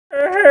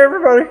Hey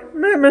everybody,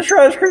 Mr.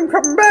 Ice Cream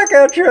coming back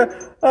at you on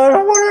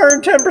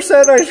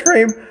 110% ice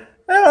cream.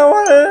 And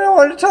I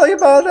wanted to tell you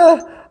about,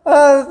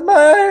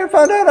 I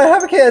found out I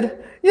have a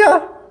kid.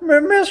 Yeah,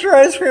 Mr.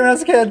 Ice Cream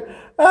has a kid.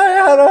 I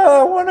had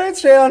a one-night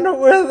stand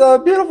with a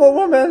beautiful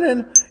woman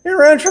in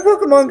Rancho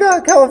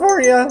Cucamonga,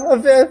 California,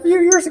 a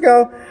few years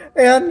ago.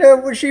 And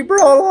she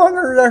brought along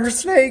her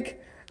snake,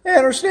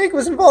 and her snake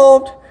was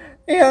involved.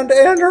 And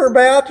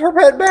her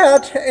pet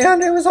bat,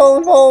 and it was all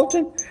involved,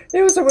 and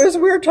it was a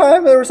weird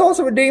time. There was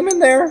also a demon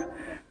there,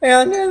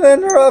 and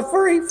then a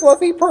furry,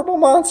 fluffy purple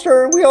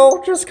monster, and we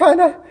all just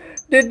kind of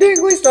did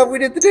dingly stuff. We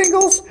did the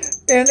dingles,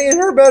 and in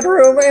her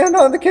bedroom, and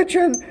on the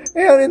kitchen,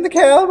 and in the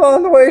cab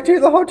on the way to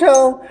the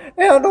hotel,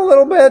 and a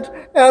little bit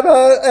at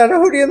a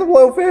Hootie and the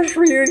Blowfish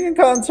reunion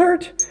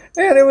concert,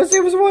 and it was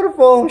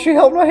wonderful. She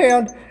held my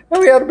hand. And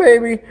we had a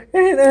baby,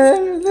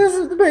 and this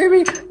is the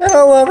baby, and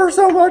I love her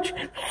so much.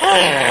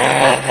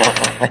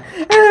 And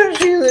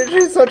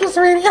she's such a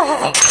sweetie.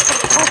 I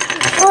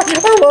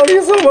love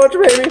you so much,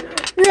 baby.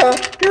 Yeah,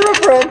 you're a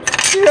friend.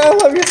 Yeah, I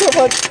love you so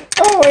much.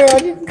 Oh my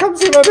God, you can come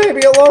see my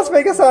baby at Las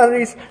Vegas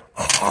Oddities.